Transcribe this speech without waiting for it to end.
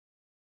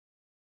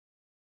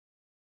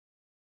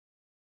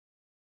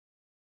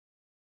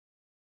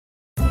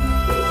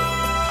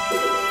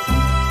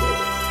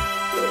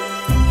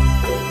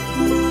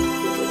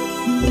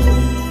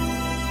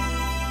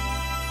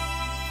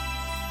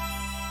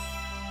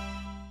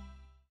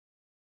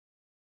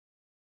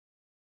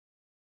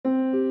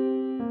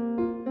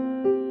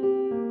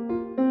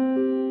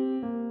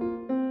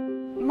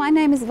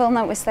name is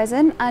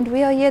Wilna and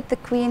we are here at the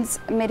Queen's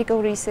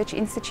Medical Research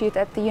Institute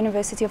at the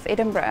University of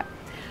Edinburgh.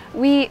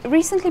 We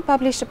recently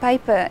published a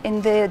paper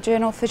in the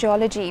journal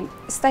Physiology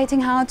stating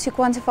how to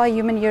quantify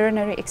human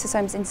urinary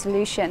exosomes in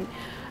solution.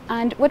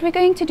 And what we're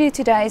going to do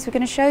today is we're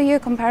going to show you a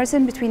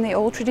comparison between the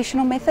old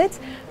traditional methods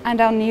and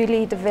our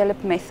newly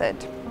developed method.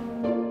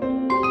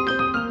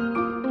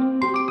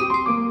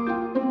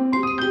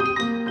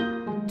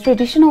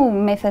 Traditional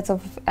methods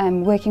of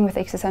working with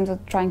exosomes or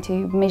trying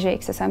to measure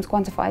exosomes,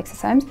 quantify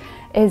exosomes,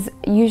 is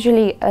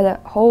usually a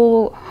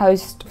whole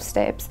host of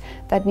steps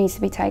that needs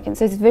to be taken.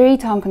 So it's very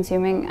time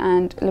consuming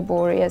and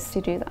laborious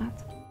to do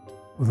that.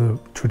 The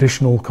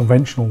traditional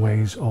conventional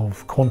ways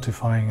of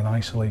quantifying and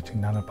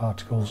isolating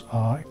nanoparticles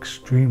are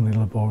extremely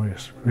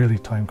laborious, really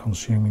time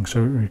consuming, so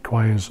it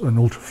requires an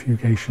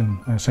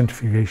ultrafugation,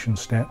 centrifugation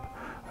step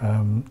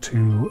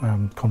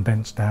to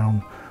condense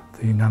down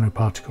the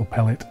nanoparticle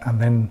pellet,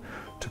 and then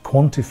to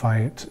quantify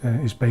it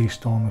is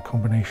based on a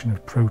combination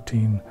of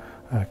protein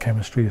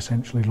chemistry,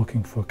 essentially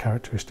looking for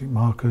characteristic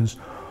markers,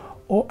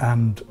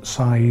 and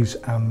size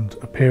and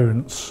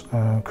appearance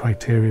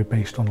criteria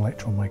based on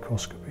electron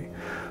microscopy.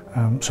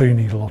 So you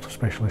need a lot of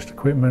specialist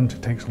equipment,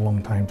 it takes a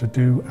long time to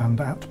do,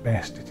 and at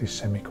best it is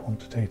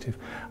semi-quantitative.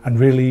 And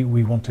really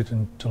we wanted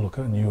to look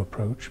at a new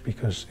approach,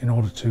 because in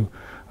order to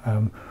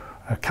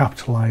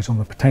capitalise on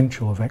the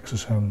potential of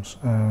exosomes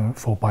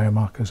for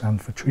biomarkers and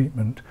for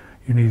treatment,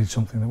 you needed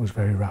something that was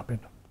very rapid.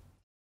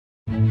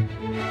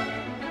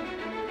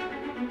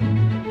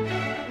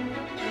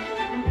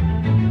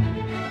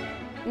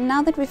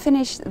 Now that we've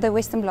finished the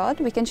Western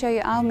Blot, we can show you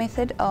our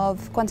method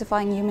of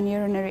quantifying human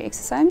urinary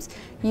exosomes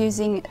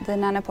using the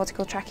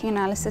Nanoparticle Tracking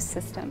Analysis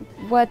system.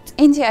 What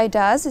NTA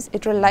does is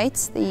it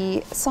relates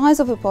the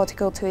size of a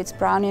particle to its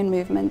Brownian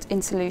movement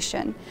in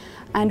solution.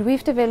 And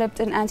we've developed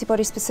an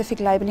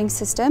antibody-specific labeling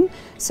system,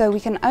 so we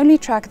can only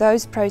track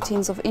those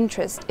proteins of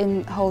interest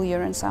in whole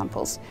urine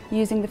samples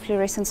using the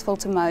fluorescence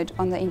filter mode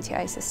on the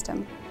NTA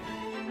system.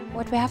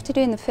 What we have to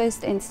do in the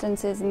first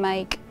instance is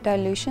make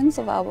dilutions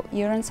of our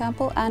urine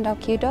sample and our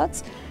Q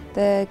dots.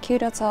 The Q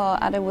dots are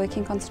at a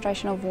working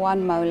concentration of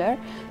 1 molar,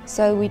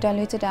 so we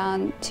dilute it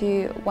down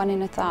to 1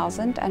 in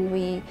 1,000, and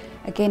we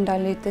again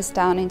dilute this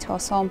down into our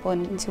sample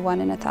and into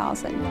 1 in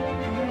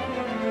 1,000.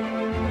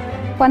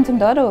 Quantum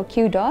dot or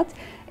Q dot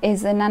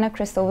is a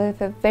nanocrystal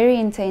with a very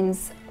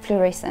intense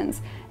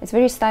fluorescence. It's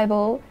very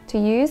stable to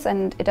use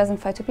and it doesn't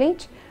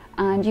photobleach,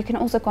 and you can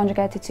also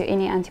conjugate it to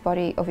any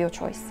antibody of your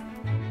choice.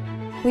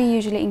 We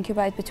usually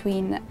incubate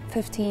between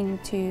 15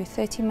 to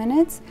 30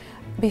 minutes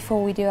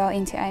before we do our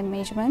NTA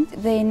measurement.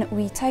 Then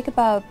we take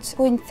about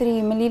 0.3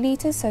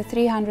 milliliters, so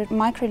 300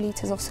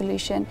 microliters of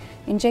solution,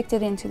 inject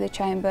it into the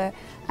chamber,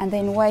 and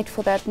then wait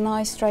for that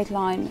nice straight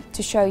line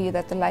to show you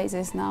that the laser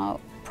is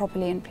now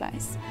properly in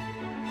place.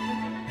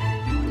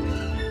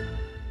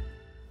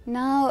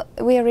 Now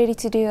we are ready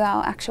to do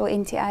our actual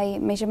NTA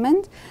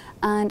measurement,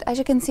 and as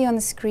you can see on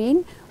the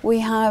screen, we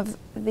have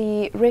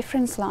the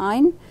reference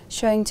line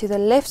showing to the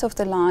left of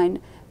the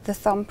line the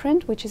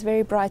thumbprint, which is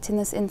very bright in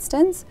this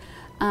instance,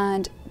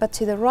 but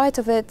to the right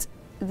of it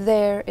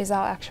there is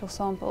our actual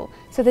sample.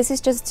 So this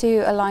is just to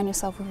align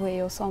yourself with where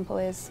your sample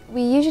is.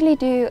 We usually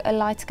do a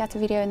light scatter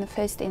video in the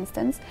first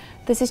instance.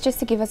 This is just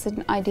to give us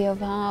an idea of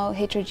how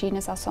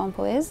heterogeneous our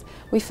sample is.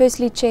 We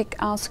firstly check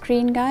our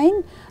screen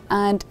gain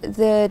and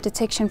the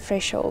detection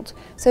threshold.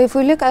 So if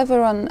we look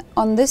over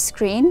on this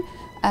screen,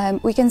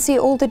 we can see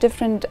all the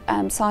different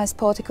sized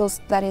particles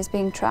that is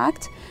being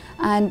tracked.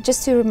 And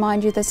just to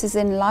remind you, this is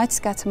in light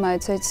scatter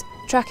mode, so it's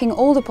tracking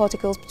all the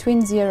particles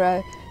between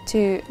 0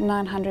 to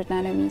 900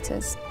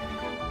 nanometers.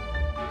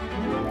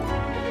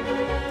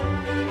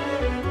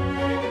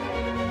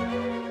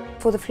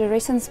 For the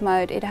fluorescence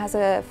mode, it has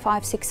a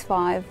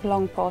 565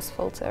 long pass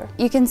filter.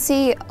 You can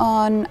see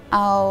on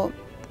our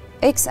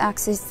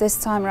x-axis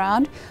this time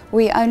around,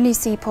 we only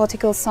see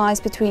particle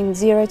size between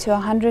 0 to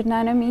 100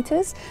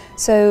 nanometers.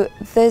 So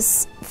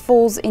this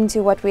falls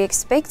into what we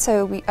expect.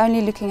 So we're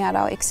only looking at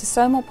our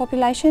exosomal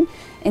population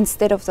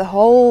instead of the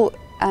whole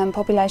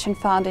population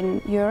found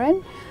in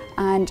urine,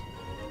 and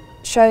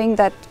showing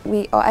that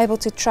we are able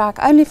to track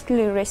only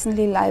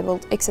fluorescently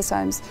labeled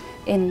exosomes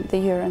in the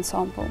urine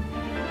sample.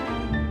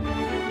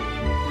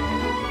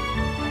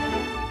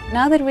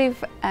 Now that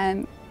we've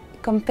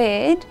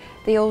compared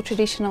the old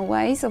traditional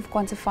ways of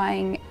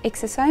quantifying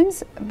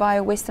exosomes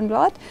by Western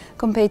Blot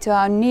compared to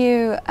our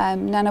new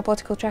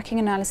nanoparticle tracking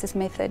analysis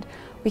method,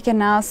 we can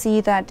now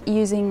see that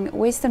using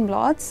Western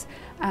Blots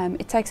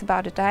it takes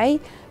about a day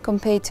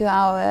compared to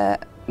our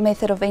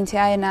method of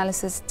NTA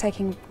analysis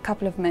taking a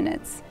couple of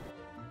minutes.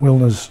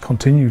 Wilna's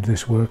continued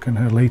this work, and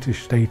her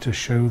latest data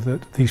show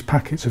that these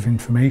packets of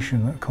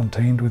information that are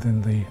contained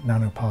within the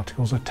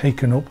nanoparticles are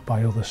taken up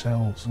by other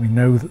cells. We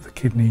know that the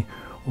kidney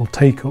will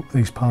take up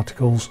these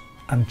particles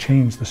and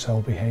change the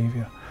cell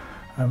behaviour.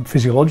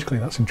 Physiologically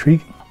that's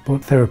intriguing, but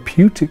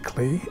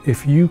therapeutically,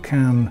 if you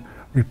can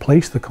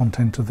replace the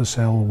content of the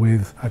cell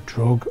with a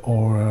drug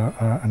or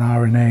an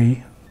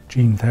RNA,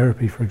 gene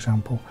therapy for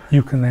example,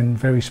 you can then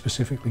very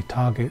specifically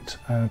target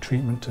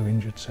treatment to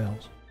injured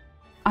cells.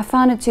 I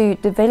found it to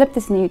develop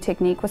this new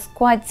technique was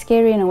quite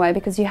scary in a way,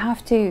 because you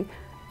have to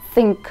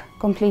think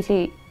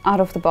completely out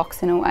of the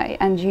box in a way,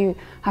 and you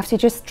have to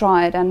just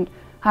try it and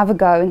have a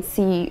go and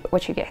see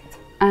what you get.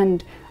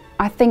 And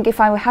I think if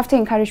I have to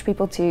encourage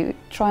people to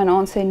try and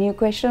answer a new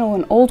question, or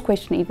an old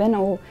question even,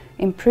 or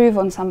improve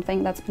on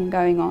something that's been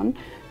going on,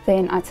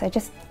 then I'd say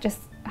just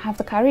have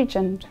the courage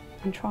and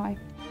try.